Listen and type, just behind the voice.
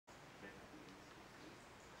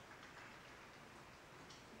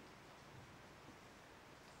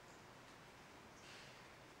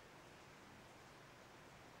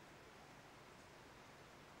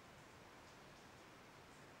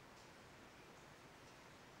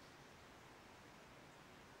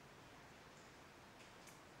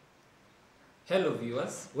Hello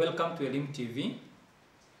viewers, welcome to Elim TV,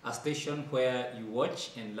 a station where you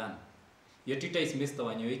watch and learn. Your teacher is Mr.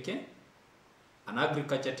 Wanyoike, an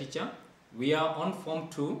agriculture teacher. We are on Form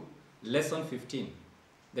 2, Lesson 15.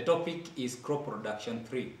 The topic is Crop Production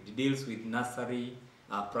 3. It deals with nursery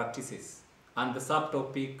practices. And the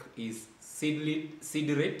subtopic is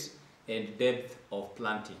seed rate and depth of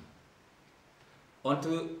planting. On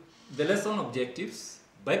to the lesson objectives.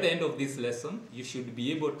 By the end of this lesson, you should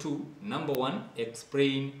be able to, number one,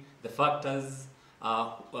 explain the factors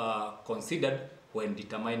considered when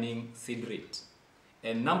determining seed rate.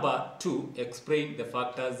 And number two, explain the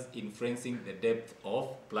factors influencing the depth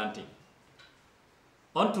of planting.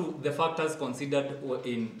 On to the factors considered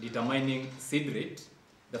in determining seed rate.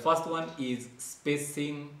 The first one is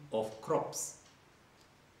spacing of crops.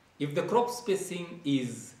 If the crop spacing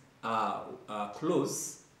is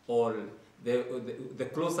close, or the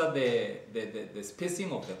closer the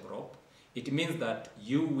spacing of the crop, it means that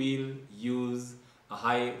you will use a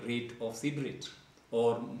high rate of seed rate,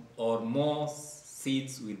 or more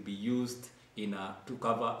seeds will be used to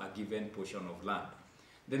cover a given portion of land.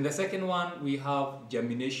 Then the second one, we have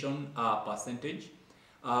germination percentage.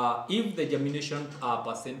 If the germination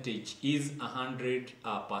percentage is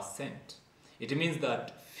 100%, it means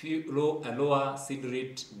that a lower seed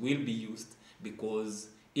rate will be used because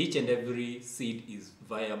each and every seed is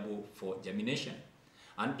viable for germination.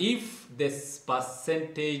 And if this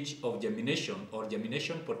percentage of germination or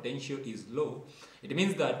germination potential is low, it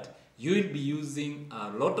means that you will be using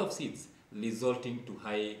a lot of seeds, resulting to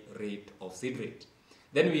high rate of seed rate.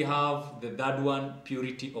 Then we have the third one,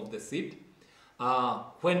 purity of the seed.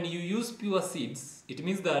 When you use pure seeds, it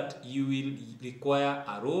means that you will require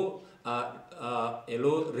a low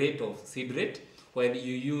rate of seed rate. When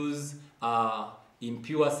you use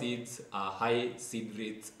impure seeds, high seed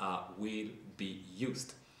rates will be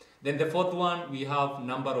used. Then the fourth one, we have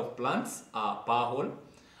number of plants per hole.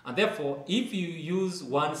 And therefore, if you use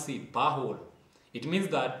one seed per hole, it means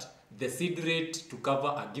that the seed rate to cover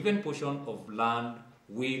a given portion of land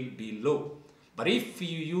will be low. But if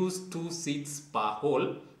you use two seeds per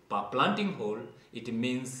hole, per planting hole, it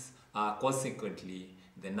means consequently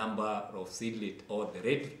the number of seedlet or the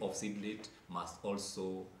rate of seedlet must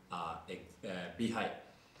also be high.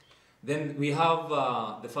 Then we have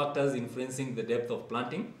the factors influencing the depth of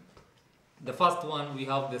planting. The first one, we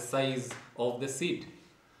have the size of the seed.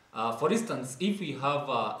 For instance, if we have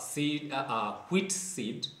wheat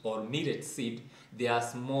seed or millet seed, they are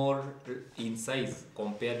small in size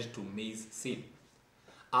compared to maize seed.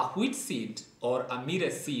 A wheat seed or a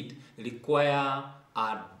millet seed require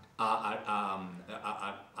a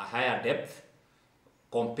higher depth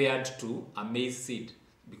compared to a maize seed,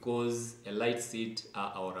 because a light seed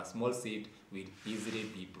or a small seed will easily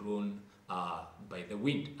be blown by the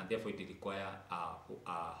wind, and therefore it requires a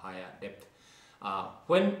higher depth.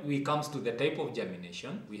 When we comes to the type of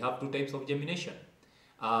germination, we have two types of germination.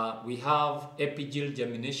 We have epigynous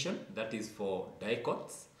germination, that is for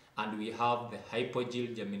dicots, and we have the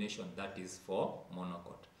hypogynous germination, that is for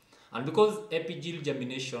monocot. And because epigynous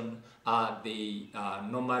germination, the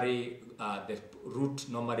root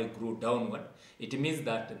normally grow downward, it means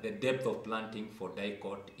that the depth of planting for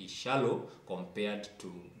dicot is shallow compared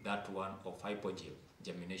to that one of hypogynous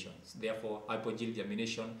germination. Therefore, hypogynous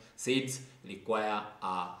germination seeds require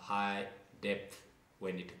a high depth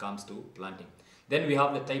when it comes to planting. Then we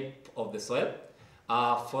have the type of the soil.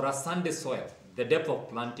 For a sandy soil, the depth of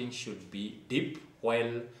planting should be deep,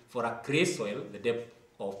 while for a clay soil, the depth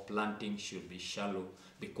of planting should be shallow,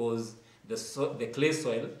 because the clay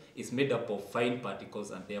soil is made up of fine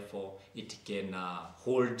particles, and therefore it can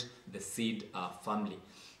hold the seed firmly.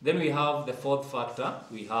 Then we have the fourth factor.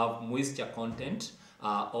 We have moisture content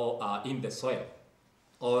in the soil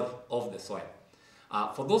or of the soil.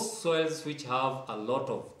 For those soils which have a lot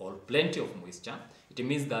of or plenty of moisture, it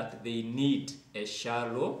means that they need a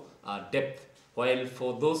shallow depth, while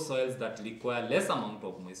for those soils that require less amount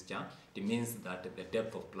of moisture, it means that the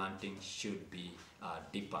depth of planting should be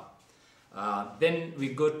deeper. Then we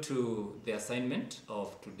go to the assignment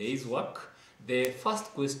of today's work. The first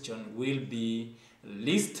question will be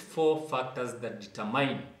list 4 factors that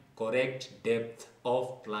determine correct depth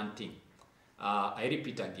of planting. I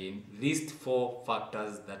repeat again, list 4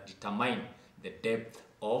 factors that determine the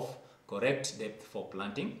correct depth for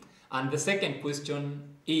planting. And the second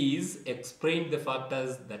question is explain the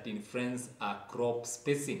factors that influence crop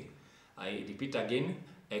spacing. I repeat again,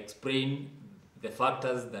 explain the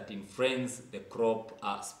factors that influence the crop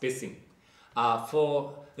spacing.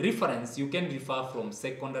 For reference, you can refer from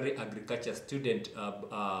Secondary Agriculture Student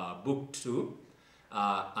Book 2,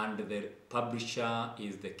 and the publisher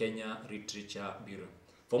is the Kenya Literature Bureau.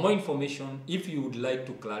 For more information, if you would like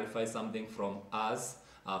to clarify something from us,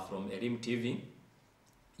 from Elim TV,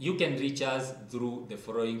 you can reach us through the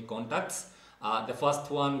following contacts. The first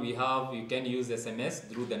one we have, you can use SMS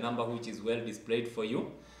through the number which is well displayed for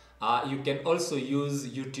you. You can also use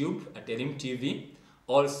YouTube at Elim TV.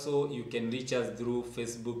 Also, you can reach us through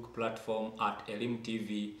Facebook platform at Elim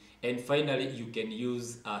TV. And finally, you can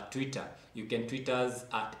use Twitter. You can tweet us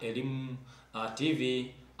at Elim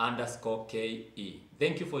TV _KE.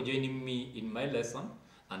 Thank you for joining me in my lesson,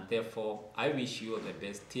 and therefore I wish you all the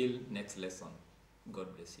best till next lesson.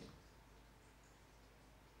 God bless you.